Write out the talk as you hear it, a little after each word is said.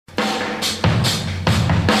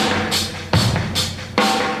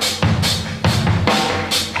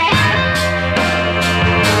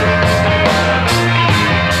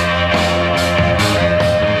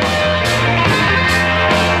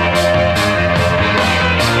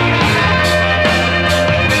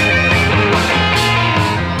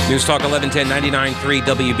News Talk 1110 99.3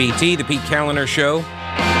 WBT, the Pete Kaliner Show.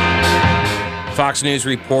 Fox News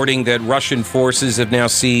reporting that Russian forces have now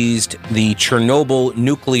seized the Chernobyl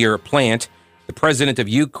nuclear plant. The president of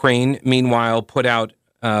Ukraine, meanwhile, put out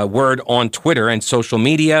word on Twitter and social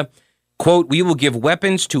media, quote, "We will give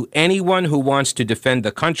weapons to anyone who wants to defend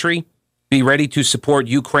the country. Be ready to support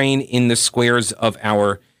Ukraine in the squares of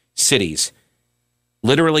our cities."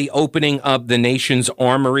 Literally opening up the nation's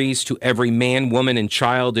armories to every man, woman, and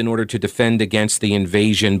child in order to defend against the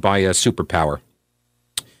invasion by a superpower.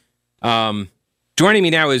 Joining me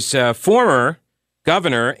now is former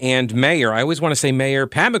governor and mayor, I always want to say mayor,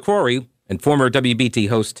 Pat McCrory, and former WBT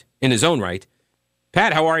host in his own right.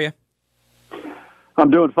 Pat, how are you? I'm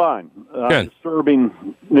doing fine. Good.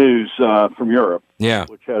 Disturbing news from Europe,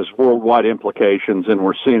 which has worldwide implications, and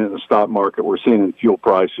we're seeing it in the stock market, we're seeing it in fuel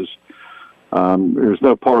prices. There's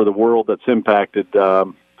no part of the world that's impacted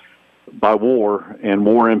by war, and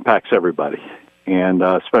war impacts everybody, and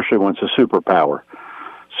especially when it's a superpower.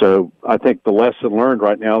 So I think the lesson learned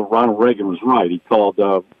right now, Ronald Reagan was right. He called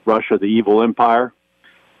Russia the evil empire,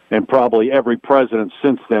 and probably every president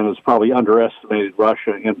since then has probably underestimated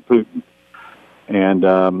Russia and Putin. And,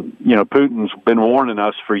 Putin's been warning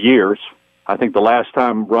us for years. I think the last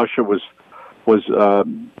time Russia was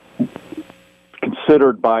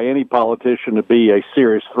considered by any politician to be a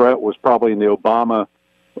serious threat was probably in the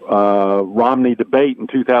Obama-Romney debate in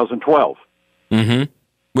 2012. Mm-hmm.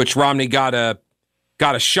 Which Romney got a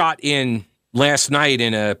shot in last night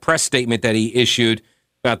in a press statement that he issued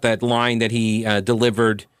about that line that he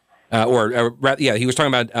delivered, he was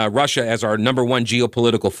talking about Russia as our number one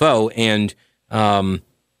geopolitical foe, and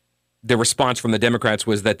the response from the Democrats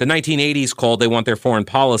was that the 1980s called, they want their foreign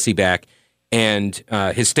policy back. And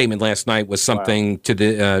his statement last night was something to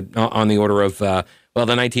the on the order of, the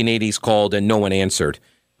 1980s called and no one answered.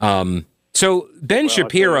 So Ben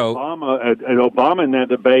Shapiro, Obama in that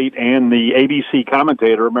debate, and the ABC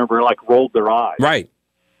commentator, remember, rolled their eyes. Right.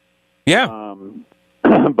 Yeah.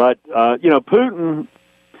 But Putin is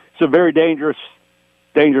a very dangerous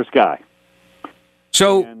guy.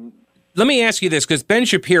 So let me ask you this, because Ben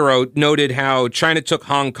Shapiro noted how China took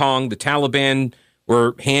Hong Kong, the Taliban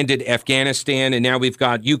were handed Afghanistan, and now we've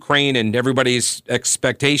got Ukraine, and everybody's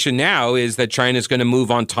expectation now is that China's going to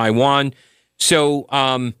move on Taiwan. So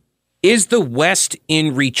is the West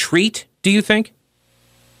in retreat, do you think?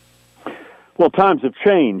 Well, times have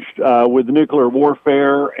changed with nuclear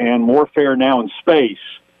warfare and warfare now in space,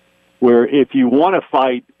 where if you want to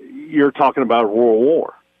fight, you're talking about a world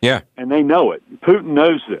war. Yeah. And they know it. Putin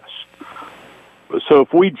knows this. So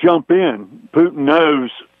if we jump in, Putin knows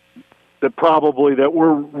that probably that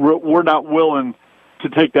we're not willing to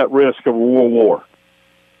take that risk of a world war,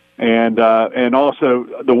 and also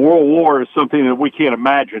the world war is something that we can't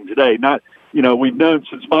imagine today. We've known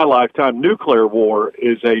since my lifetime nuclear war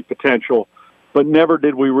is a potential, but never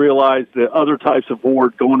did we realize that other types of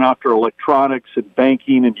war going after electronics and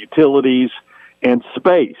banking and utilities and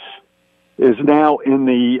space is now in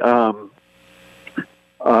the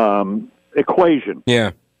equation.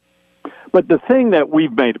 Yeah. But the thing that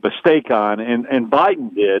we've made a mistake on, and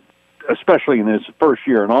Biden did, especially in his first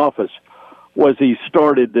year in office, was he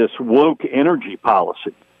started this woke energy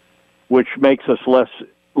policy, which makes us less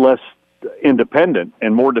independent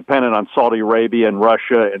and more dependent on Saudi Arabia and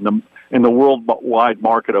Russia and the worldwide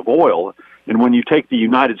market of oil. And when you take the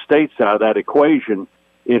United States out of that equation,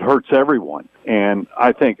 it hurts everyone. And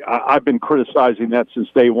I think I've been criticizing that since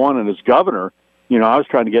day one. And as governor, I was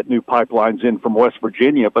trying to get new pipelines in from West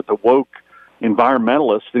Virginia, but the woke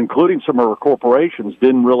environmentalists, including some of our corporations,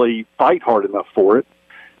 didn't really fight hard enough for it.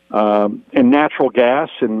 And natural gas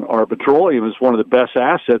and our petroleum is one of the best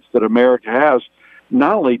assets that America has,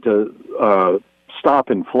 not only to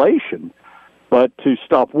stop inflation, but to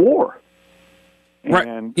stop war. Right.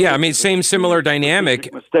 And yeah, similar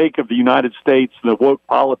dynamic. Mistake of the United States and the woke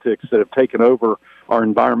politics that have taken over our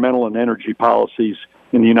environmental and energy policies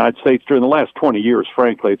in the United States during the last 20 years,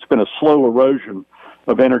 frankly. It's been a slow erosion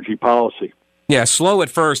of energy policy. Yeah, slow at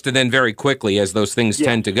first and then very quickly, as those things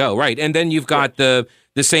tend to go. Right. And then you've got the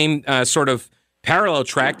same sort of parallel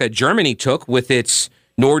track that Germany took with its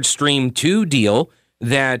Nord Stream 2 deal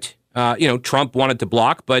that, Trump wanted to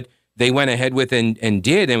block, but they went ahead with and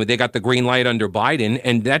did, and they got the green light under Biden.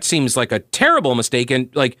 And that seems like a terrible mistake. And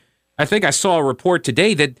I think I saw a report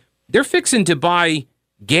today that they're fixing to buy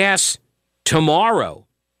gas tomorrow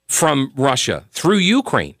from Russia through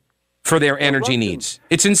Ukraine for their energy needs.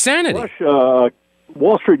 It's insanity. Russia,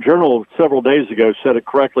 Wall Street Journal several days ago said it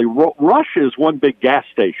correctly. Russia is one big gas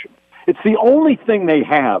station. It's the only thing they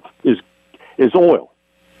have is oil.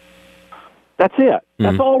 That's it.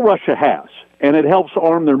 That's all Russia has. And it helps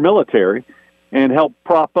arm their military and help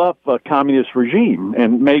prop up a communist regime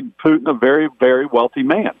and made Putin a very, very wealthy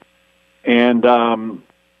man.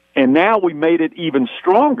 And now we made it even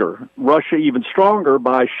stronger, Russia even stronger,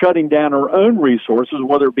 by shutting down our own resources,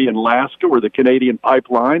 whether it be in Alaska or the Canadian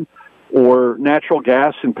pipeline or natural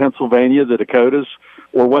gas in Pennsylvania, the Dakotas,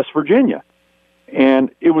 or West Virginia.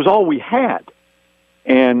 And it was all we had.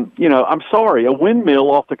 And, I'm sorry, a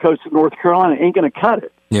windmill off the coast of North Carolina ain't going to cut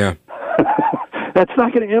it. Yeah. That's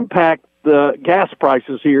not going to impact the gas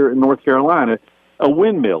prices here in North Carolina. A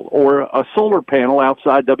windmill or a solar panel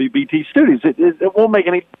outside WBT studios, it won't make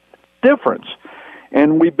any difference.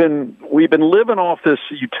 And we've been living off this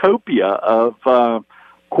utopia of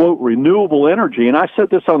quote renewable energy. And I said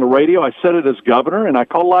this on the radio. I said it as governor, and I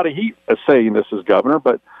caught a lot of heat saying this as governor.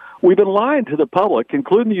 But we've been lying to the public,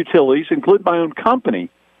 including the utilities, including my own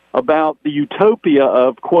company, about the utopia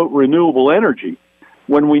of quote renewable energy,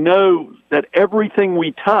 when we know that everything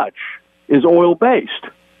we touch is oil-based.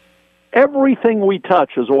 Everything we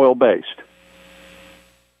touch is oil-based.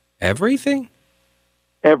 Everything?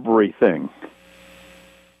 Everything.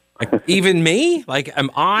 Like, even me? Like,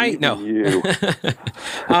 am I? Even no. You.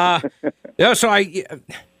 No. So all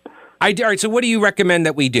right. So what do you recommend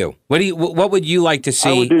that we do? What would you like to see?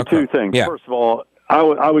 I would do two things. Yeah. First of all,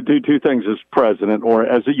 I would do two things as president or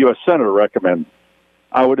as a U.S. Senator recommend.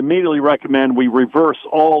 I would immediately recommend we reverse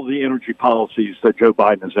all the energy policies that Joe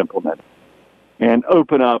Biden has implemented and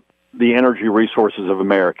open up the energy resources of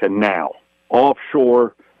America now,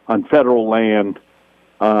 offshore, on federal land,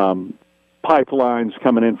 pipelines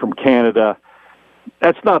coming in from Canada.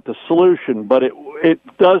 That's not the solution, but it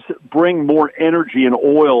does bring more energy and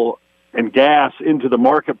oil and gas into the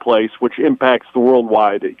marketplace, which impacts the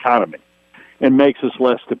worldwide economy and makes us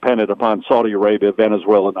less dependent upon Saudi Arabia,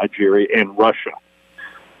 Venezuela, Nigeria, and Russia.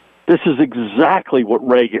 This is exactly what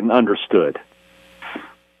Reagan understood.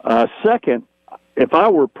 Second, if I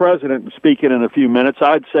were president and speaking in a few minutes,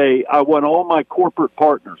 I'd say I want all my corporate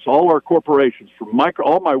partners, all our corporations,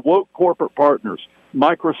 all my woke corporate partners,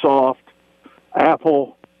 Microsoft,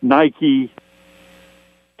 Apple, Nike,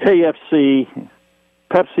 KFC,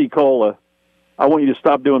 Pepsi-Cola, I want you to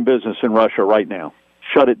stop doing business in Russia right now.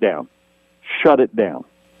 Shut it down. Shut it down.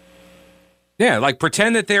 Yeah, like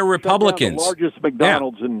pretend that they're Republicans. The largest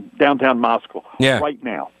McDonald's in downtown Moscow right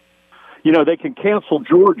now. They can cancel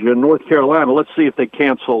Georgia and North Carolina. Let's see if they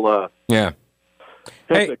cancel. Have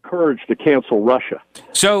the courage to cancel Russia.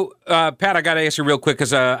 So, Pat, I got to ask you real quick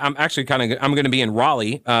because I'm actually I'm going to be in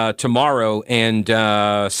Raleigh tomorrow and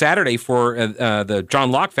Saturday for the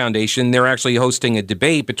John Locke Foundation. They're actually hosting a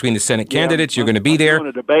debate between the Senate candidates. You're going to be there. Doing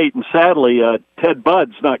a debate, and sadly, Ted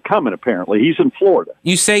Budd's not coming. Apparently, he's in Florida.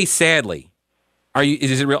 You say sadly. Are you?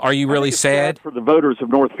 Is it real? Are you really sad for the voters of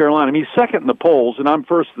North Carolina? I mean, he's second in the polls, and I'm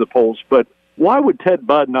first in the polls. But why would Ted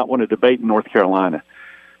Budd not want to debate in North Carolina?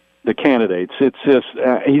 The candidates. It's just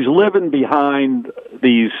he's living behind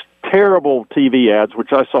these terrible TV ads,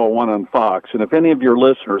 which I saw one on Fox. And if any of your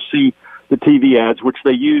listeners see the TV ads, which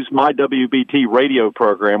they use my WBT radio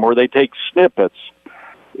program, or they take snippets,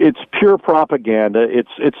 it's pure propaganda.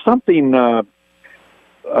 It's something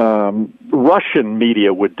Russian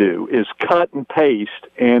media would do, is cut and paste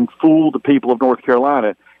and fool the people of North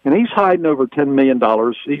Carolina. And he's hiding over $10 million.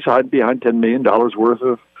 He's hiding behind $10 million worth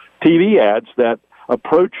of TV ads that a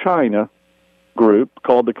pro-China group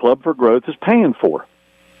called the Club for Growth is paying for.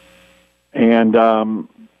 And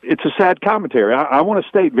it's a sad commentary. I want to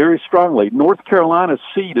state very strongly, North Carolina's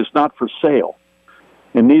seat is not for sale,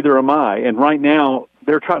 and neither am I. And right now,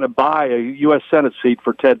 they're trying to buy a U.S. Senate seat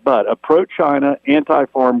for Ted Budd, a pro-China,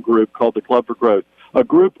 anti-farm group called the Club for Growth, a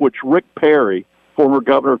group which Rick Perry, former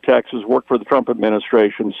governor of Texas, worked for the Trump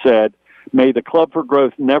administration, said, may the Club for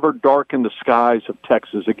Growth never darken the skies of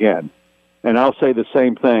Texas again. And I'll say the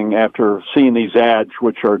same thing after seeing these ads,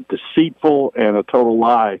 which are deceitful and a total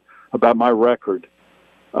lie about my record,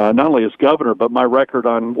 not only as governor, but my record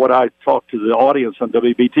on what I talk to the audience on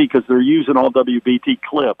WBT, because they're using all WBT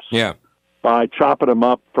clips. Yeah. By chopping them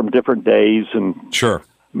up from different days and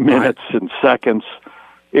minutes and seconds.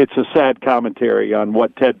 It's a sad commentary on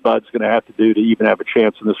what Ted Budd's going to have to do to even have a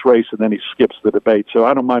chance in this race, and then he skips the debate. So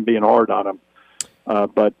I don't mind being hard on him,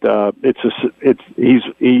 but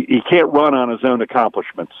he can't run on his own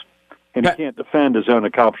accomplishments, and he can't defend his own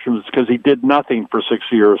accomplishments because he did nothing for 6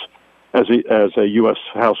 years as a U.S.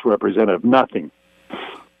 House representative. Nothing.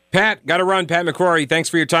 Pat, got to run. Pat McCrory, thanks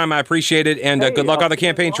for your time. I appreciate it, and good luck on the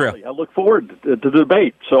campaign trail. I look forward to the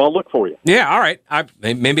debate, so I'll look for you. Yeah, all right.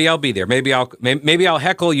 Maybe I'll be there. Maybe I'll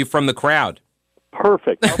heckle you from the crowd.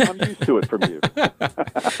 perfect. I'm used to it from you.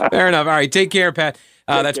 Fair enough. All right, take care, Pat.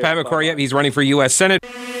 That's Pat McCrory. Yep, he's running for U.S. Senate.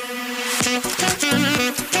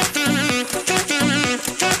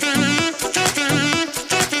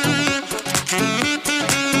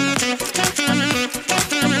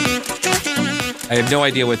 I have no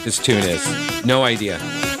idea what this tune is. No idea.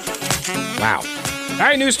 Wow. All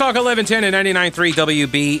right, News Talk 1110 and 99.3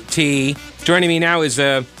 WBT. Joining me now is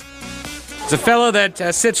a fellow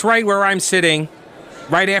that sits right where I'm sitting,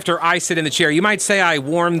 right after I sit in the chair. You might say I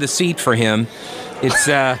warmed the seat for him. It's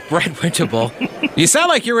Brett Winterble. You sound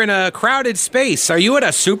like you're in a crowded space. Are you at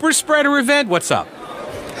a super spreader event? What's up?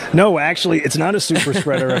 No, actually, it's not a super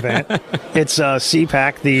spreader event. It's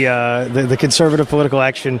CPAC, the Conservative Political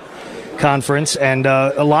Action Conference, and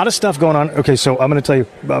a lot of stuff going on. Okay, so I'm going to tell you,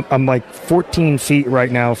 I'm like 14 feet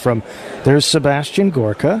right now from, there's Sebastian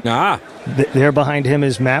Gorka. There behind him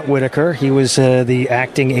is Matt Whitaker. He was the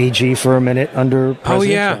acting AG for a minute under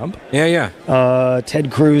President Trump. Yeah.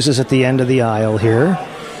 Ted Cruz is at the end of the aisle here.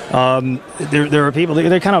 There are people,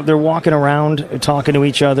 they're walking around, talking to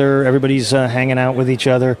each other. Everybody's hanging out with each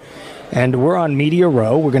other. And we're on Media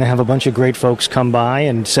Row. We're going to have a bunch of great folks come by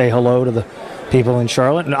and say hello to the people in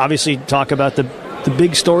Charlotte, and obviously talk about the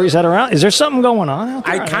big stories that are out. Is there something going on out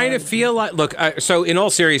there? I kind of feel like, look, so in all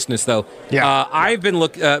seriousness, though, I've been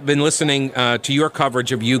listening to your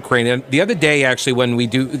coverage of Ukraine. And the other day, actually, when we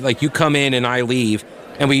do, like, you come in and I leave,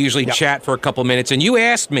 and we usually chat for a couple minutes, and you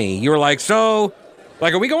asked me, you were like, so,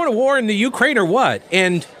 like, are we going to war in the Ukraine or what?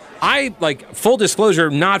 And I, like, full disclosure,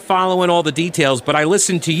 not following all the details, but I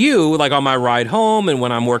listened to you, like, on my ride home and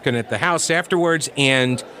when I'm working at the house afterwards,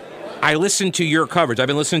 and I listened to your coverage. I've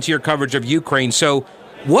been listening to your coverage of Ukraine. So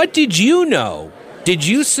what did you know? Did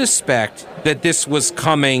you suspect that this was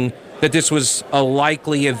coming, that this was a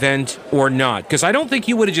likely event or not? Because I don't think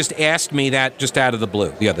you would have just asked me that just out of the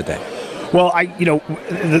blue the other day. Well,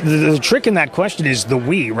 the trick in that question is the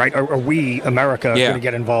we, right? Are we, America, going to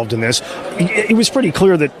get involved in this? It was pretty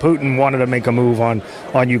clear that Putin wanted to make a move on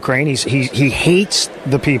Ukraine. He hates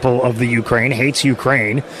the people of the Ukraine, hates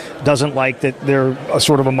Ukraine, doesn't like that they're a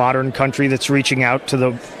sort of a modern country that's reaching out to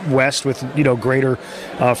the West with, greater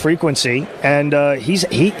frequency. And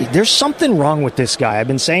there's something wrong with this guy. I've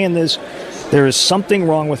been saying this. There is something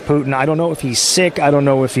wrong with Putin. I don't know if he's sick. I don't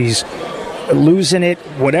know if he's losing it,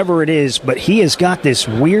 whatever it is, but he has got this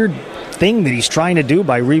weird thing that he's trying to do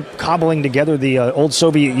by recobbling together the old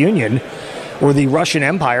Soviet Union or the Russian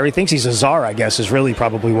Empire. He thinks he's a czar, I guess, is really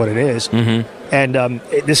probably what it is. Mm-hmm. And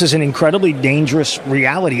this is an incredibly dangerous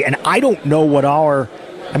reality. And I don't know what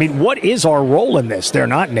is our role in this? They're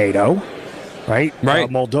not NATO, right?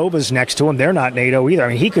 Moldova's next to him. They're not NATO either. I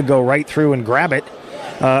mean, he could go right through and grab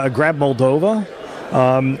Moldova.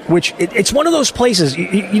 Which it's one of those places.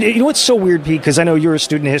 You know what's so weird, Pete? Because I know you're a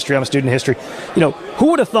student of history. I'm a student of history. Who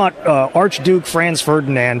would have thought Archduke Franz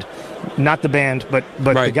Ferdinand, not the band, but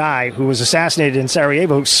the guy who was assassinated in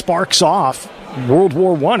Sarajevo, sparks off World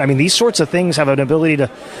War I. I mean, these sorts of things have an ability to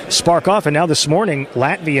spark off. And now this morning,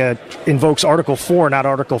 Latvia invokes Article 4, not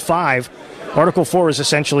Article 5. Article 4 is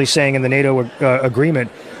essentially saying in the NATO agreement,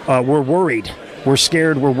 we're worried, we're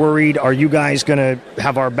scared, we're worried. Are you guys going to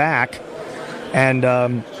have our back? And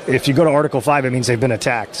if you go to Article 5, it means they've been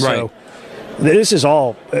attacked. Right. So this is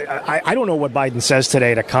all. I don't know what Biden says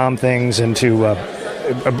today to calm things and to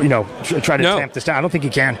try to tamp this down. I don't think he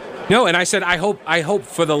can. No, and I said I hope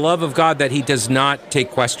for the love of God that he does not take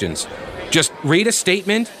questions. Just read a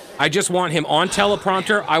statement. I just want him on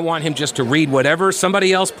teleprompter. I want him just to read whatever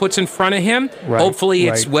somebody else puts in front of him. Right, hopefully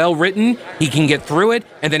it's well written. He can get through it,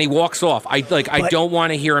 and then he walks off. I don't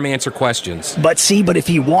want to hear him answer questions. But if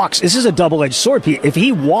he walks, this is a double-edged sword, Pete. If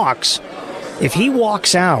he walks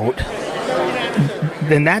out,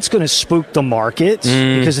 then that's going to spook the markets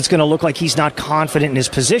because it's going to look like he's not confident in his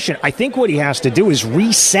position. I think what he has to do is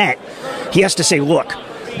reset. He has to say, look,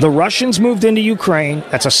 the Russians moved into Ukraine.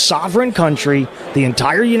 That's a sovereign country. The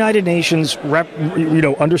entire United Nations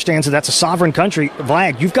understands that that's a sovereign country.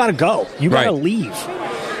 Vlad, you've got to go. You've got to leave.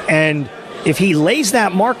 And if he lays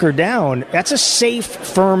that marker down, that's a safe,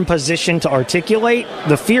 firm position to articulate.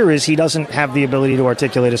 The fear is he doesn't have the ability to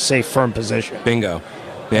articulate a safe, firm position. Bingo.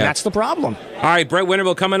 Yeah. And that's the problem. All right, Brett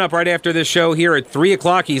Winterble coming up right after this show here at 3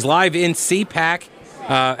 o'clock. He's live in CPAC.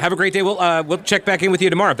 Have a great day. We'll check back in with you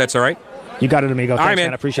tomorrow if that's all right. You got it, amigo. All right,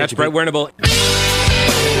 man. I appreciate That's Brett Winterble.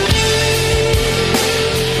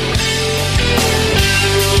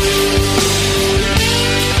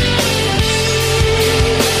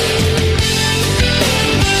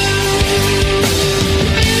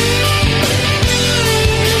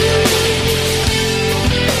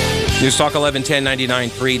 News Talk 1110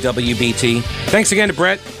 99.3 WBT. Thanks again to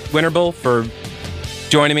Brett Winterble for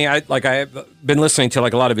joining me. I've been listening to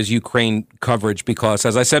like a lot of his Ukraine coverage because,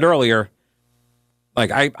 as I said earlier,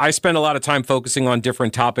 like I spend a lot of time focusing on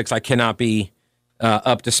different topics. I cannot be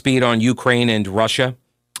up to speed on Ukraine and Russia,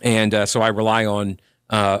 and so I rely on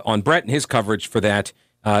Brett and his coverage for that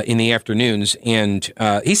in the afternoons. And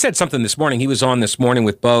he said something this morning. He was on this morning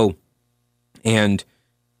with Bo, and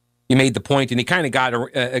he made the point, and he kind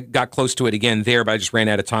of got close to it again there, but I just ran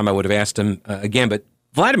out of time. I would have asked him again. But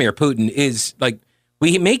Vladimir Putin is like,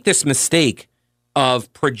 we make this mistake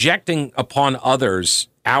of projecting upon others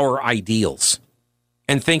our ideals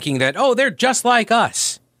and thinking that, oh, they're just like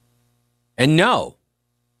us. And no,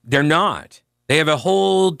 they're not. They have a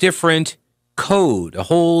whole different code, a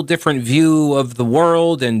whole different view of the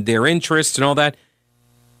world and their interests and all that.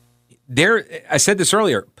 I said this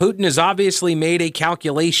earlier, Putin has obviously made a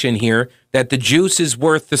calculation here that the juice is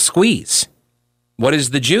worth the squeeze. What is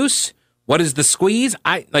the juice? What is the squeeze?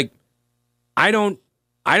 I don't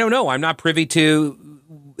know. I'm not privy to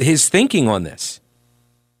his thinking on this.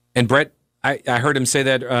 And Brett, I heard him say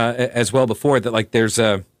that as well before, that like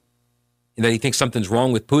that he thinks something's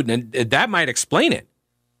wrong with Putin, and that might explain it.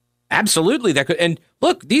 Absolutely, that could. And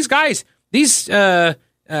look, these guys, these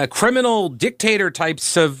criminal dictator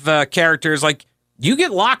types of characters, like you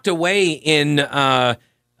get locked away in the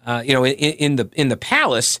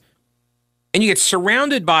palace, and you get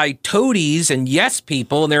surrounded by toadies and yes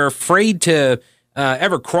people, and they're afraid to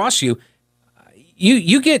ever cross you.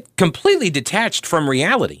 You get completely detached from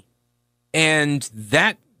reality, and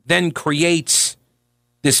that then creates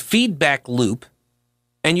this feedback loop,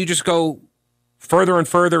 and you just go further and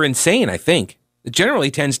further insane, I think. It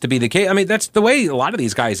generally tends to be the case. I mean, that's the way a lot of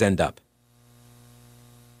these guys end up.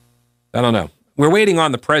 I don't know. We're waiting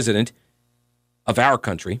on the president of our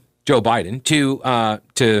country, Joe Biden, to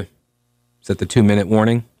is that the 2-minute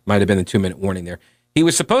warning? Might have been the 2-minute warning there. He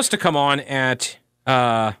was supposed to come on at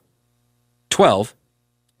 12,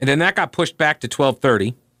 and then that got pushed back to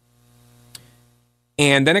 12:30,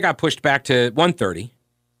 and then it got pushed back to 1:30.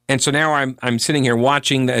 And so now I'm sitting here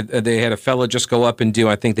watching that they had a fella just go up and do,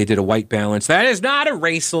 I think they did a white balance. That is not a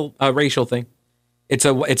racial thing. It's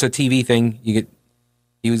a TV thing.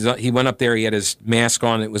 He went up there. He had his mask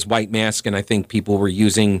on. It was white mask, and I think people were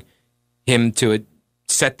using him to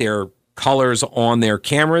set their colors on their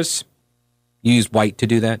cameras. You use white to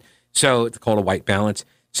do that, so it's called a white balance.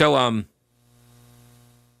 So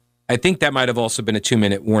I think that might have also been a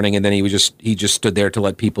 2-minute warning, and then he just stood there to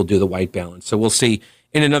let people do the white balance. So we'll see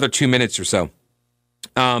in another 2 minutes or so.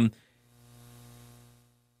 I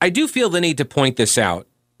do feel the need to point this out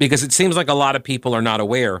because it seems like a lot of people are not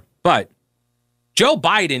aware, but Joe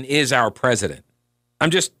Biden is our president.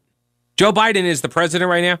 Joe Biden is the president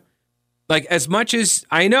right now. Like, as much as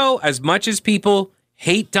people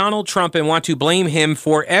hate Donald Trump and want to blame him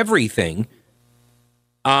for everything,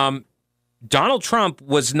 Donald Trump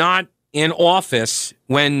was not in office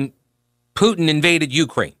when Putin invaded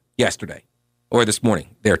Ukraine yesterday. Or this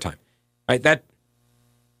morning, their time. Right?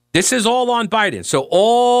 This is all on Biden. So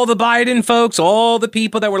all the Biden folks, all the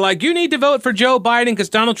people that were like, you need to vote for Joe Biden because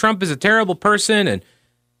Donald Trump is a terrible person, and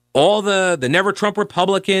all the Never Trump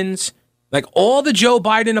Republicans, like all the Joe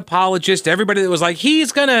Biden apologists, everybody that was like,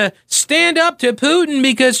 he's going to stand up to Putin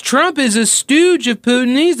because Trump is a stooge of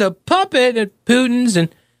Putin. He's a puppet at Putin's. And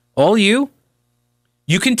all you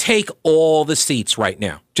can take all the seats right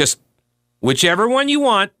now. Just whichever one you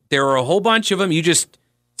want. There are a whole bunch of them. You just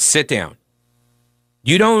sit down.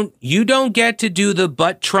 You don't get to do the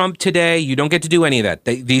butt Trump today. You don't get to do any of that.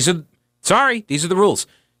 These are the rules.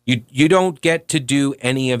 You don't get to do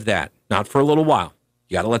any of that. Not for a little while.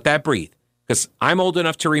 You got to let that breathe. Because I'm old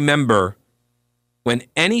enough to remember when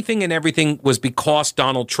anything and everything was because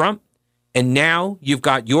Donald Trump, and now you've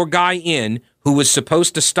got your guy in who was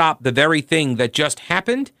supposed to stop the very thing that just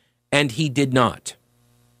happened, and he did not.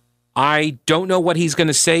 I don't know what he's going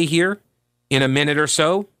to say here in a minute or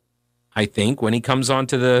so. I think when he comes on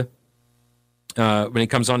camera,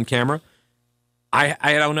 I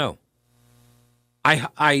don't know.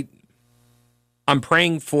 I'm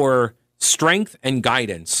praying for strength and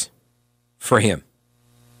guidance for him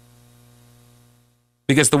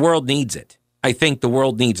because the world needs it. I think the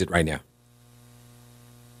world needs it right now.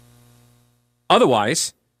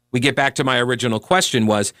 Otherwise, we get back to my original question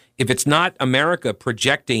was, if it's not America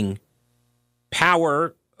projecting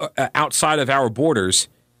power outside of our borders,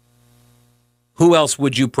 who else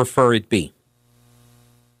would you prefer it be?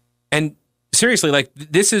 And seriously, like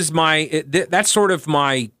this is that's sort of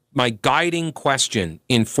my guiding question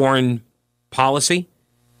in foreign policy,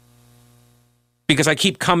 because I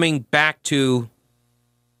keep coming back to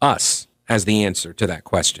us as the answer to that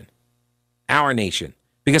question, our nation,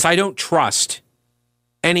 because I don't trust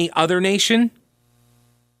any other nation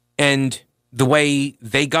and the way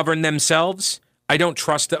they govern themselves, I don't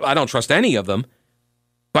trust any of them,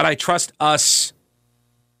 but I trust us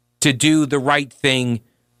to do the right thing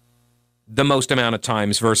the most amount of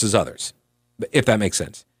times versus others, if that makes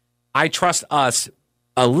sense. I trust us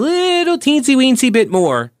a little teensy-weensy bit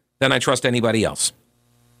more than I trust anybody else.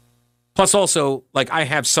 Plus also, like, I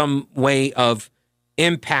have some way of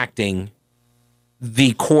impacting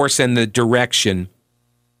the course and the direction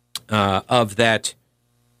of that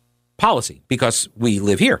policy because we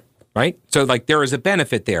live here, right? So, like, there is a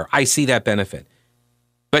benefit there. I see that benefit.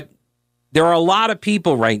 But there are a lot of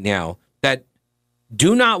people right now that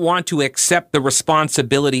do not want to accept the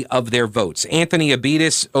responsibility of their votes. Anthony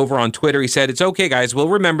Abitis over on Twitter, he said, it's okay, guys. We'll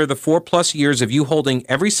remember the 4+ years of you holding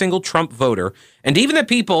every single Trump voter and even the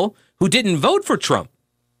people who didn't vote for Trump.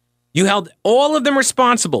 You held all of them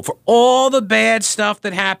responsible for all the bad stuff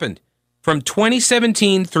that happened from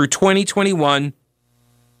 2017 through 2021.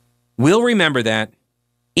 We'll remember that,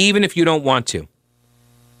 even if you don't want to.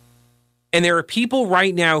 And there are people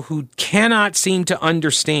right now who cannot seem to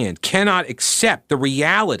understand, cannot accept the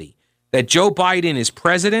reality that Joe Biden is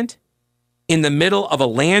president in the middle of a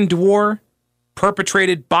land war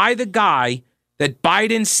perpetrated by the guy that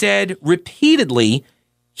Biden said repeatedly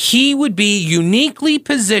he would be uniquely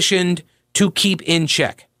positioned to keep in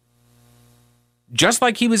check. Just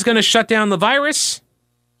like he was going to shut down the virus,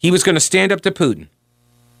 he was going to stand up to Putin.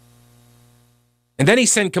 And then he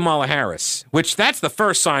sent Kamala Harris, which that's the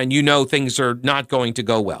first sign you know things are not going to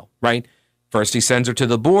go well, right? First, he sends her to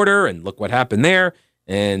the border, and look what happened there.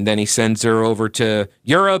 And then he sends her over to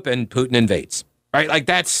Europe, and Putin invades, right? Like,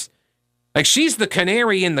 that's, like, she's the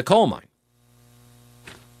canary in the coal mine,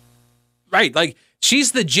 right? Like,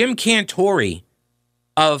 she's the Jim Cantori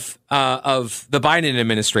of the Biden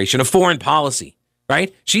administration, of foreign policy,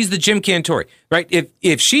 right? She's the Jim Cantori, right?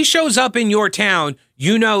 If she shows up in your town,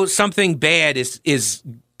 you know something bad is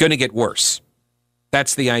going to get worse.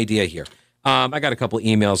 That's the idea here. I got a couple of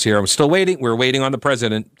emails here. I'm still waiting. We're waiting on the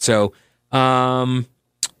president. So,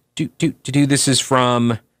 this is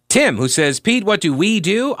from Tim, who says, Pete, what do we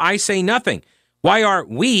do? I say nothing. Why aren't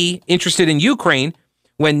we interested in Ukraine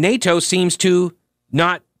when NATO seems to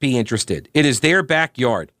not be interested? It is their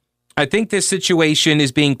backyard. I think this situation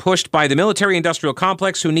is being pushed by the military-industrial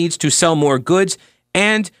complex, who needs to sell more goods,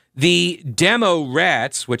 and the demo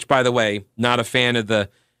rats, which, by the way, not a fan of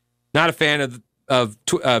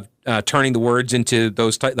turning the words into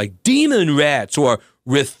those like demon rats or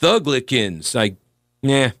Rithuglicans. Like,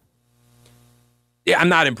 yeah, I'm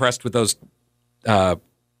not impressed with those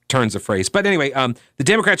turns of phrase. But anyway, the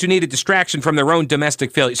Democrats who need a distraction from their own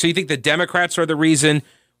domestic failure. So you think the Democrats are the reason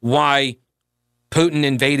why Putin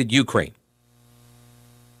invaded Ukraine?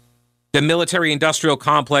 The military-industrial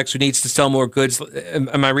complex who needs to sell more goods.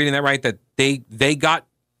 Am I reading that right? That they got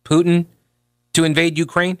Putin to invade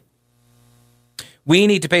Ukraine? We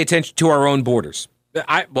need to pay attention to our own borders.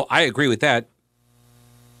 I agree with that.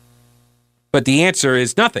 But the answer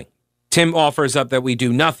is nothing. Tim offers up that we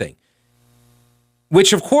do nothing.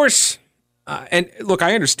 Which, of course, and look,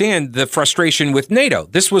 I understand the frustration with NATO.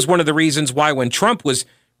 This was one of the reasons why when Trump was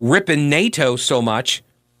ripping NATO so much,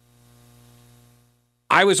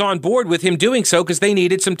 I was on board with him doing so because they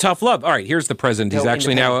needed some tough love. All right, here's the president. He's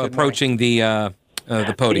actually now approaching the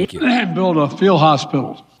podium. Build a field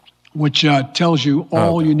hospital, which tells you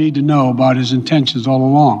all you need to know about his intentions all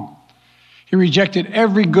along. He rejected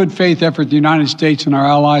every good faith effort the United States and our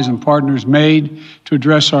allies and partners made to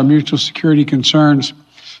address our mutual security concerns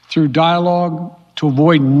through dialogue to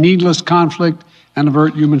avoid needless conflict and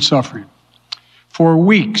avert human suffering. For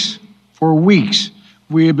weeks,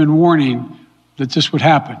 we have been warning that this would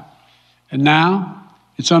happen. And now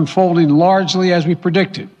it's unfolding largely as we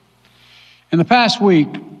predicted. In the past week,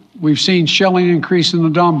 we've seen shelling increase in the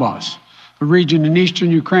Donbass, a region in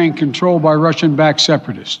eastern Ukraine controlled by Russian-backed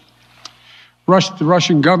separatists. The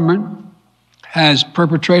Russian government has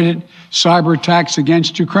perpetrated cyber attacks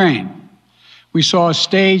against Ukraine. We saw a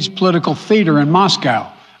staged political theater in Moscow,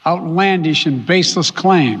 outlandish and baseless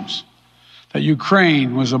claims that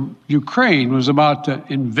Ukraine was about to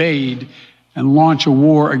invade and launch a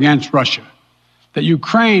war against Russia, that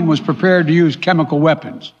Ukraine was prepared to use chemical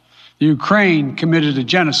weapons, that Ukraine committed a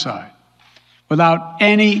genocide. Without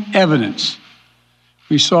any evidence,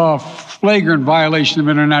 we saw a flagrant violation of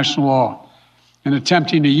international law in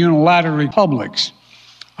attempting to unilaterally republics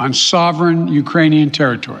on sovereign Ukrainian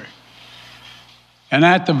territory. And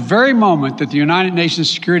at the very moment that the United Nations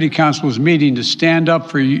Security Council was meeting to stand up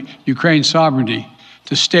for Ukraine's sovereignty,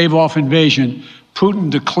 to stave off invasion, Putin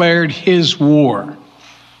declared his war.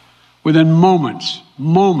 Within moments,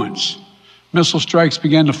 Missile strikes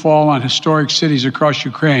began to fall on historic cities across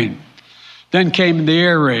Ukraine. Then came the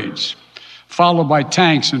air raids, followed by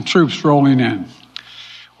tanks and troops rolling in.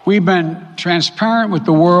 We've been transparent with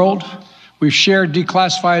the world. We've shared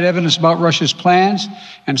declassified evidence about Russia's plans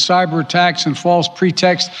and cyber attacks and false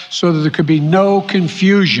pretexts so that there could be no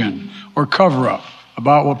confusion or cover-up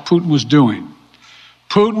about what Putin was doing.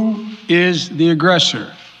 Putin is the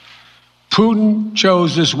aggressor. Putin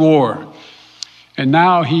chose this war, and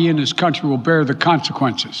now he and his country will bear the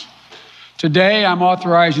consequences. Today, I'm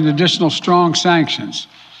authorizing additional strong sanctions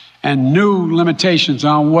and new limitations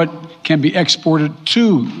on what can be exported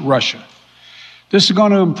to Russia. This is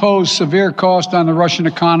going to impose severe cost on the Russian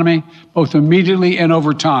economy, both immediately and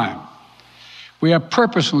over time. We have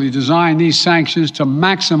purposely designed these sanctions to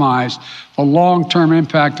maximize the long-term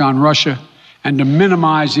impact on Russia and to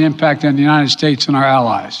minimize the impact on the United States and our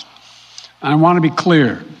allies. And I want to be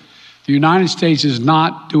clear, the United States is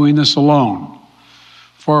not doing this alone.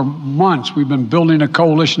 For months, we've been building a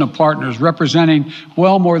coalition of partners representing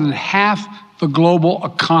well more than half the global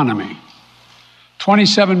economy.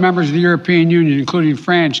 27 members of the European Union, including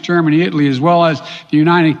France, Germany, Italy, as well as the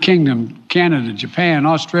United Kingdom, Canada, Japan,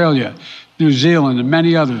 Australia, New Zealand, and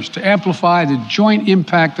many others, to amplify the joint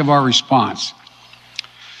impact of our response.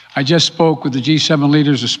 I just spoke with the G7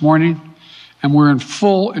 leaders this morning, and we're in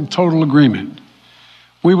full and total agreement.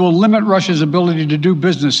 We will limit Russia's ability to do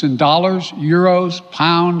business in dollars, euros,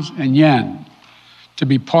 pounds, and yen to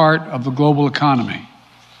be part of the global economy.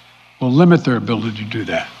 We'll limit their ability to do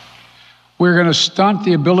that. We're going to stunt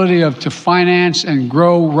the ability to finance and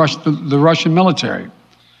grow the Russian military.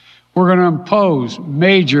 We're going to impose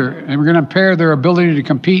major, and we're going to impair their ability to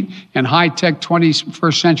compete in high-tech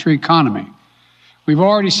 21st century economy. We've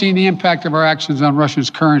already seen the impact of our actions on Russia's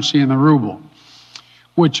currency and the ruble,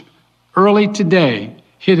 which early today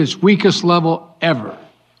hit its weakest level ever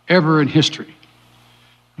in history.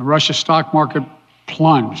 The Russia stock market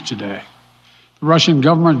plunged today. The Russian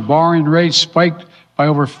government borrowing rate spiked by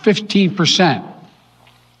over 15%.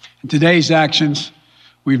 In today's actions,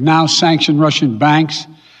 we've now sanctioned Russian banks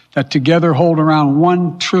that together hold around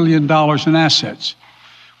 $1 trillion in assets.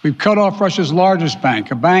 We've cut off Russia's largest bank,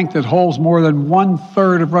 a bank that holds more than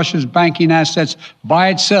 1/3 of Russia's banking assets by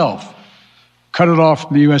itself, cut it off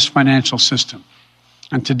from the U.S. financial system.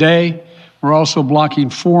 And today, we're also blocking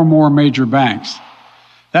 4 more major banks.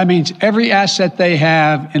 That means every asset they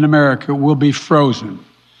have in America will be frozen.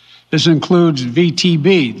 This includes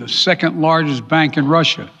VTB, the second largest bank in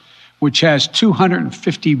Russia, which has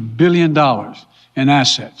 $250 billion in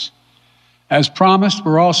assets. As promised,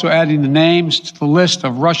 we're also adding the names to the list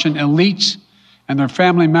of Russian elites and their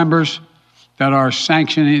family members that we're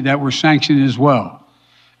sanctioning as well.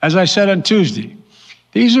 As I said on Tuesday,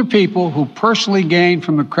 these are people who personally gained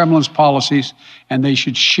from the Kremlin's policies, and they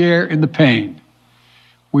should share in the pain.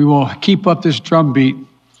 We will keep up this drumbeat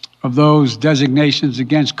of those designations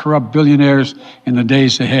against corrupt billionaires in the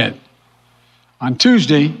days ahead. On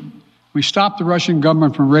Tuesday, we stopped the Russian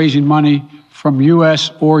government from raising money from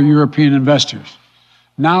U.S. or European investors.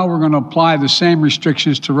 Now we're going to apply the same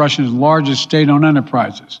restrictions to Russia's largest state-owned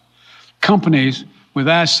enterprises, companies with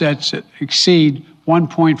assets that exceed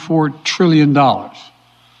 $1.4 trillion.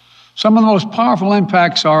 Some of the most powerful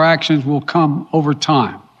impacts of our actions will come over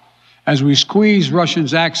time as we squeeze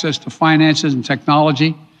Russia's access to finances and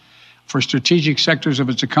technology for strategic sectors of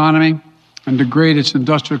its economy and degrade its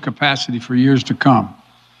industrial capacity for years to come.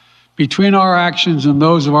 Between our actions and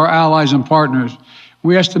those of our allies and partners,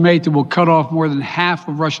 we estimate that we'll cut off more than half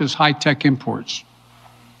of Russia's high-tech imports.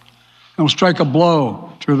 It will strike a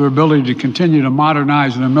blow to their ability to continue to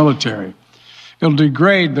modernize their military. It'll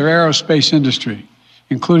degrade their aerospace industry,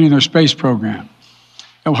 including their space program.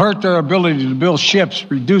 It'll hurt their ability to build ships,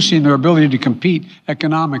 reducing their ability to compete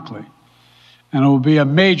economically. And it will be a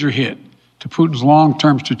major hit to Putin's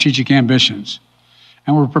long-term strategic ambitions.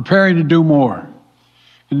 And we're preparing to do more.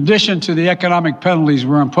 In addition to the economic penalties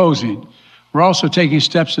we're imposing, we're also taking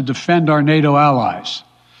steps to defend our NATO allies,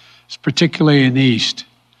 particularly in the East.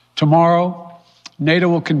 Tomorrow, NATO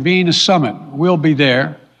will convene a summit. We'll be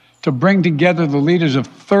there to bring together the leaders of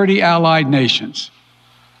 30 allied nations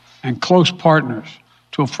and close partners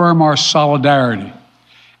to affirm our solidarity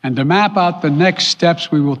and to map out the next steps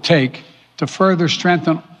we will take to further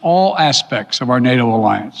strengthen all aspects of our NATO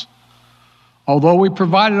alliance. Although we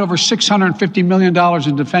provided over $650 million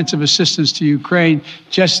in defensive assistance to Ukraine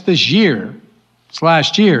just this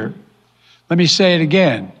last year, let me say it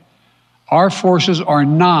again. Our forces are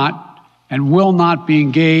not and will not be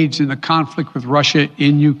engaged in the conflict with Russia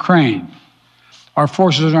in Ukraine. Our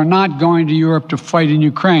forces are not going to Europe to fight in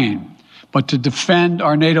Ukraine, but to defend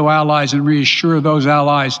our NATO allies and reassure those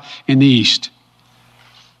allies in the East.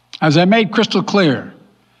 As I made crystal clear,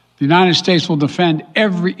 the United States will defend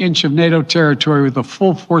every inch of NATO territory with the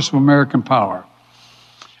full force of American power.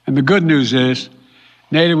 And the good news is,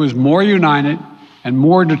 NATO is more united and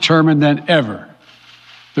more determined than ever.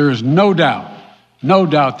 There is no doubt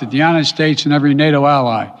that the United States and every NATO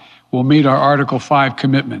ally will meet our Article 5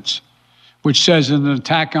 commitments, which says an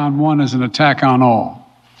attack on one is an attack on all.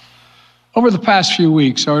 Over the past few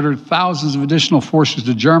weeks, I ordered thousands of additional forces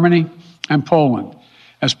to Germany and Poland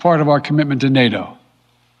as part of our commitment to NATO.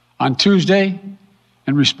 On Tuesday,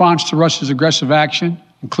 in response to Russia's aggressive action,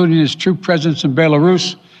 including its troop presence in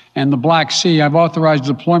Belarus and the Black Sea, I've authorized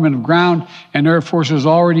the deployment of ground and air forces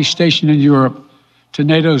already stationed in Europe to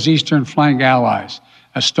NATO's eastern flank allies,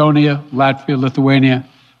 Estonia, Latvia, Lithuania,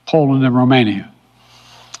 Poland, and Romania.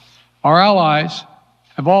 Our allies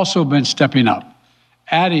have also been stepping up,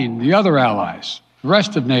 adding the other allies, the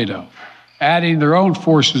rest of NATO, adding their own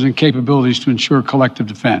forces and capabilities to ensure collective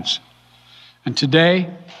defense. And today,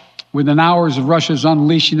 within hours of Russia's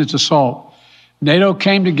unleashing its assault, NATO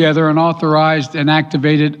came together and authorized and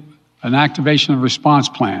activated an activation of response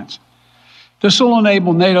plans. This will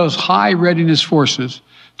enable NATO's high readiness forces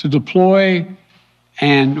to deploy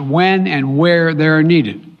and when and where they are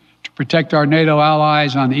needed to protect our NATO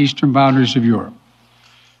allies on the eastern boundaries of Europe.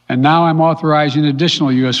 And now I'm authorizing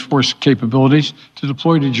additional U.S. force capabilities to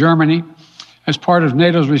deploy to Germany as part of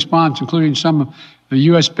NATO's response, including some of the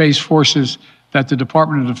U.S.-based forces that the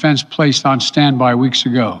Department of Defense placed on standby weeks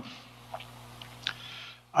ago.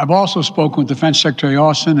 I've also spoken with Defense Secretary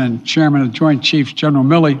Austin and Chairman of the Joint Chiefs, General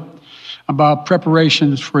Milley, about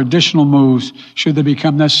preparations for additional moves should they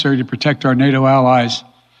become necessary to protect our NATO allies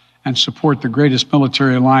and support the greatest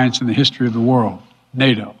military alliance in the history of the world,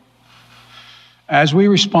 NATO. As we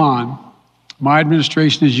respond, my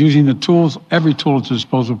administration is using the tools, every tool at its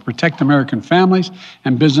disposal, to protect American families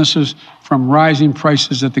and businesses from rising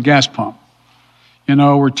prices at the gas pump. You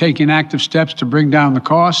know, we're taking active steps to bring down the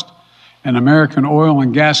cost, and American oil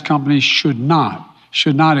and gas companies should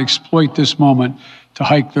not exploit this moment to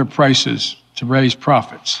hike their prices to raise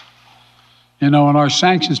profits. You know, in our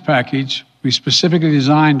sanctions package, we specifically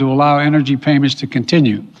designed to allow energy payments to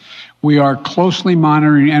continue. We are closely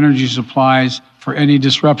monitoring energy supplies for any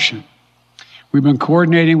disruption. We've been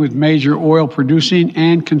coordinating with major oil producing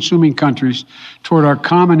and consuming countries toward our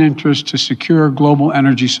common interest to secure global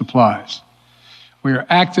energy supplies. We are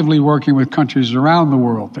actively working with countries around the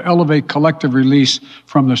world to elevate collective release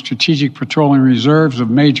from the strategic petroleum reserves of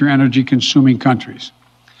major energy consuming countries.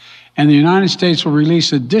 And the United States will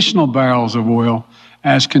release additional barrels of oil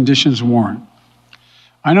as conditions warrant.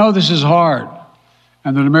 I know this is hard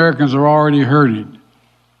and that Americans are already hurting.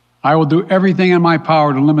 I will do everything in my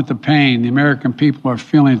power to limit the pain the American people are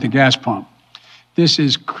feeling at the gas pump. This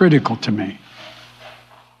is critical to me.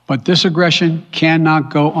 But this aggression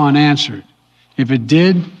cannot go unanswered. If it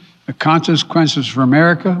did, the consequences for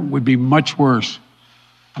America would be much worse.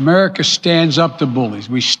 America stands up to bullies.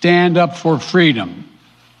 We stand up for freedom.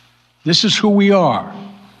 This is who we are.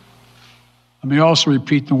 Let me also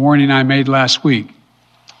repeat the warning I made last week.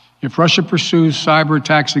 If Russia pursues cyber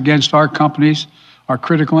attacks against our companies, our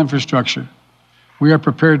critical infrastructure, we are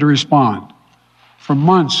prepared to respond. For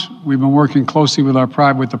months, we've been working closely with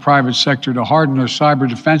the private sector to harden our cyber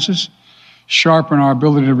defenses, sharpen our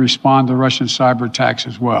ability to respond to Russian cyber attacks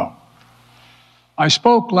as well. I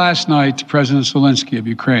spoke last night to President Zelensky of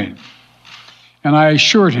Ukraine, and I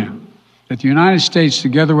assured him that the United States,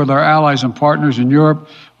 together with our allies and partners in Europe,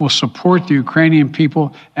 will support the Ukrainian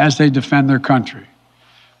people as they defend their country.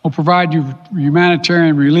 We'll provide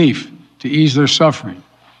humanitarian relief to ease their suffering.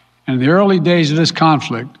 And in the early days of this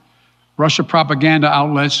conflict, Russia propaganda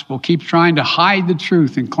outlets will keep trying to hide the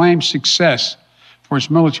truth and claim success for its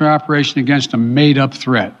military operation against a made-up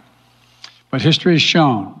threat. But history has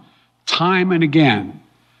shown, time and again,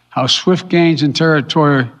 how swift gains in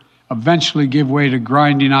territory eventually give way to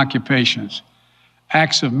grinding occupations,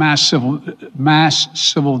 acts of mass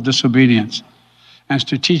civil disobedience, and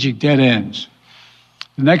strategic dead ends.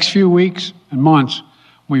 The next few weeks and months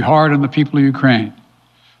will be hard on the people of Ukraine.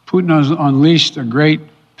 Putin has unleashed a great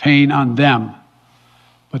pain on them,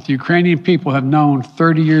 but the Ukrainian people have known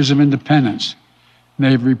 30 years of independence.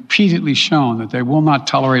 They have repeatedly shown that they will not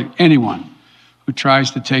tolerate anyone who tries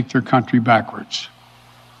to take their country backwards.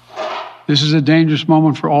 This is a dangerous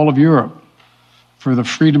moment for all of Europe, for the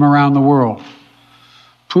freedom around the world.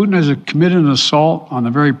 Putin has committed an assault on the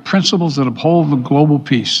very principles that uphold the global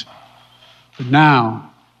peace. But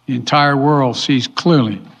now, the entire world sees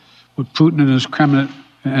clearly what Putin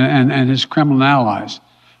and his Kremlin allies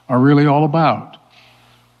are really all about.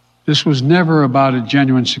 This was never about a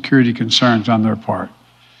genuine security concerns on their part.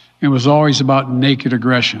 It was always about naked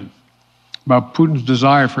aggression, about Putin's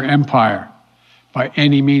desire for empire by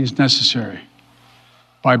any means necessary,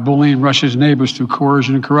 by bullying Russia's neighbors through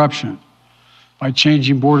coercion and corruption, by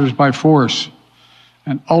changing borders by force,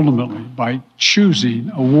 and ultimately by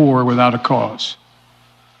choosing a war without a cause.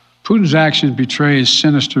 Putin's actions betray his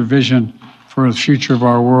sinister vision for the future of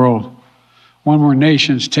our world, one where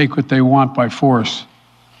nations take what they want by force.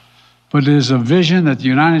 But it is a vision that the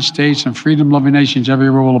United States and freedom-loving nations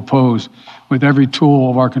everywhere will oppose with every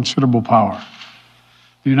tool of our considerable power.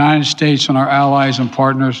 The United States and our allies and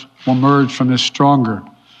partners will emerge from this stronger,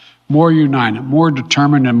 more united, more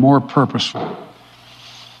determined, and more purposeful.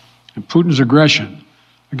 And Putin's aggression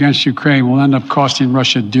against Ukraine will end up costing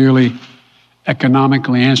Russia dearly,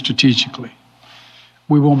 economically and strategically.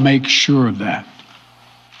 We will make sure of that.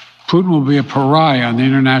 Putin will be a pariah on the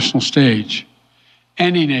international stage.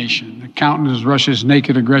 Any nation that countenances Russia's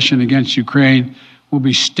naked aggression against Ukraine will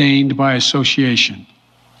be stained by association.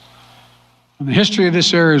 When the history of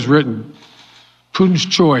this era is written, Putin's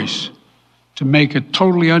choice to make a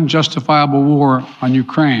totally unjustifiable war on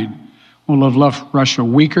Ukraine will have left Russia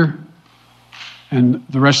weaker and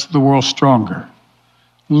the rest of the world stronger.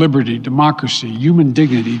 Liberty, democracy, human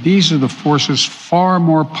dignity, these are the forces far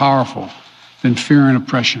more powerful than fear and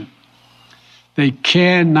oppression. They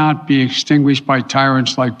cannot be extinguished by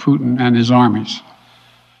tyrants like Putin and his armies.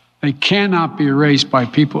 They cannot be erased by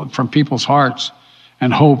from people's hearts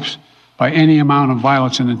and hopes by any amount of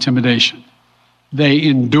violence and intimidation. They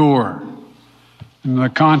endure. In the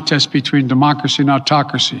contest between democracy and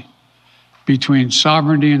autocracy, between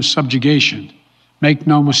sovereignty and subjugation, make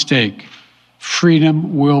no mistake,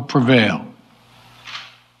 freedom will prevail.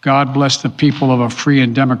 God bless the people of a free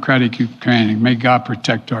and democratic Ukraine. May God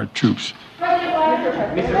protect our troops.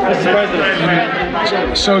 Mr.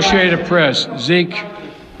 President. Associated Press, Zeke.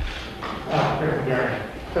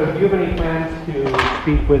 So do you have any plans to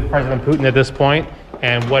speak with President Putin at this point?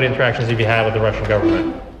 And what interactions have you had with the Russian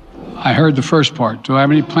government? I heard the first part. Do I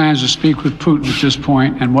have any plans to speak with Putin at this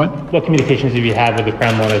point, and what? What communications have you had with the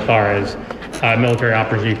Kremlin as far as military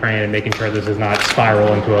operations in Ukraine and making sure this does not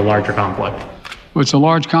spiral into a larger conflict? Well, it's a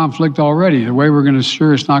large conflict already. The way we're going to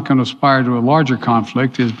ensure it's not going to aspire to a larger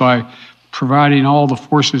conflict is by providing all the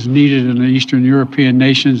forces needed in the Eastern European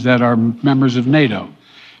nations that are members of NATO.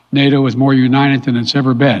 NATO is more united than it's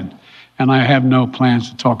ever been, and I have no plans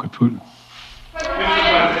to talk with Putin.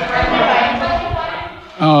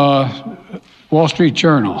 Wall Street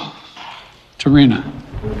Journal, Tarina.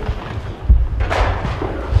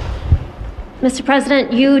 Mr.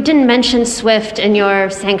 President, you didn't mention SWIFT in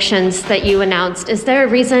your sanctions that you announced. Is there a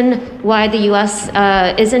reason why the U.S.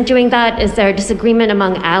 Isn't doing that? Is there a disagreement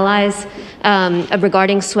among allies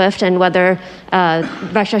regarding SWIFT and whether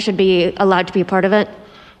Russia should be allowed to be a part of it?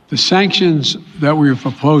 The sanctions that we've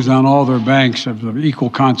proposed on all their banks are of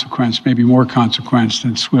equal consequence, maybe more consequence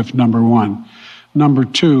than SWIFT, number one. Number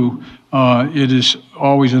two, it is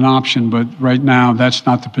always an option, but right now that's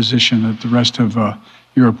not the position that the rest of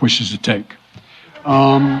Europe wishes to take.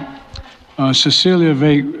 Cecilia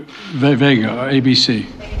Vega, ABC.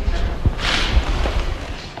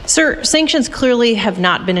 Sir, sanctions clearly have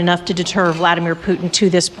not been enough to deter Vladimir Putin to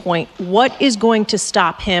this point. What is going to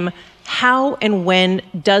stop him? How and when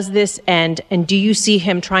does this end? And do you see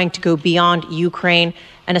him trying to go beyond Ukraine?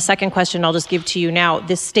 And a second question I'll just give to you now.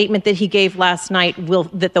 This statement that he gave last night,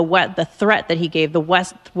 the threat that he gave, the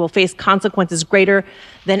West will face consequences greater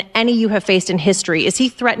than any you have faced in history. Is he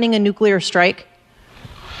threatening a nuclear strike?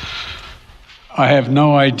 I have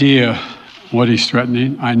no idea what he's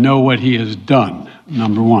threatening. I know what he has done,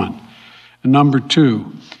 number one. And number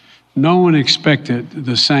two, no one expected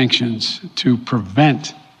the sanctions to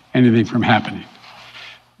prevent anything from happening.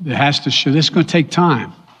 It has to show, this is going to take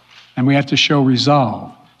time, and we have to show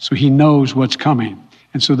resolve so he knows what's coming.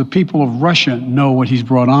 And so the people of Russia know what he's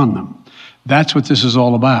brought on them. That's what this is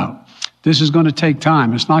all about. This is going to take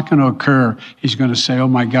time. It's not going to occur. He's going to say, oh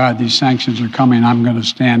my God, these sanctions are coming. I'm going to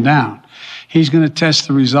stand down. He's going to test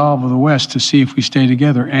the resolve of the West to see if we stay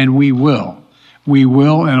together, and we will. We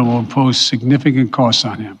will, and it will impose significant costs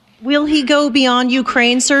on him. Will he go beyond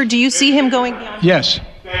Ukraine, sir? Do you see him going beyond? Yes.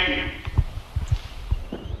 Thank you.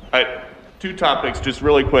 Two topics, just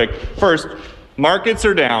really quick. First, markets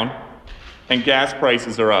are down and gas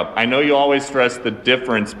prices are up. I know you always stress the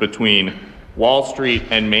difference between Wall Street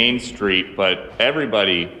and Main Street, but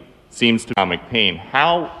everybody seems to economic pain.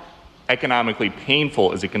 How economically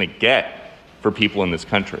painful is it going to get for people in this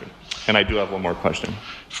country? And I do have one more question.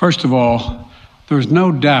 First of all, there's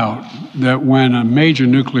no doubt that when a major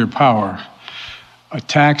nuclear power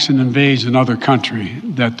attacks and invades another country,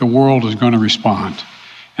 that the world is going to respond,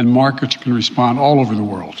 and markets can respond all over the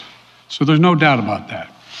world. So there's no doubt about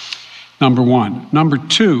that, number one. Number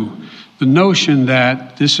two, the notion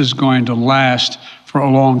that this is going to last for a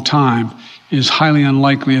long time is highly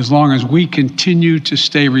unlikely as long as we continue to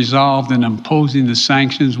stay resolved in imposing the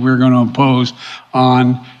sanctions we're going to impose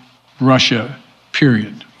on Russia,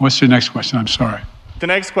 period. What's the next question? I'm sorry. The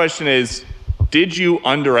next question is, did you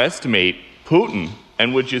underestimate Putin,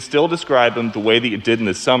 and would you still describe him the way that you did in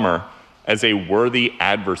the summer as a worthy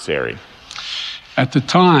adversary? At the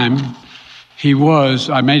time,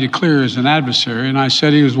 I made it clear as an adversary, and I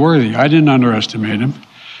said he was worthy. I didn't underestimate him.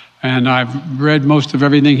 And I've read most of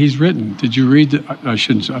everything he's written. Did you read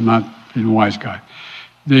I'm not being a wise guy.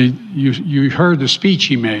 You heard the speech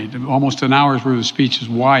he made, almost an hour's worth of speeches,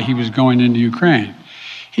 why he was going into Ukraine.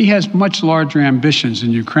 He has much larger ambitions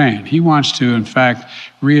in Ukraine. He wants to, in fact,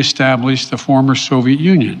 reestablish the former Soviet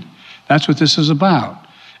Union. That's what this is about.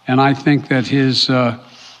 And I think that his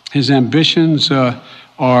ambitions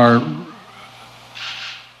are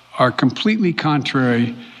completely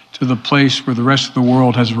contrary to the place where the rest of the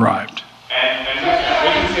world has arrived. And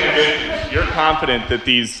with these ambitions, you're confident that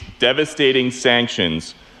these devastating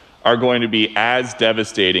sanctions are going to be as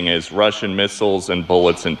devastating as Russian missiles and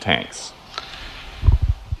bullets and tanks?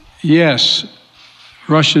 Yes,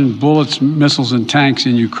 Russian bullets, missiles, and tanks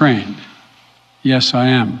in Ukraine. Yes, I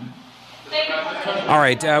am. All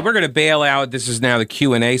right, we're going to bail out. This is now the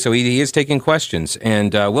Q&A, so he is taking questions,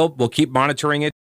 and we'll keep monitoring it.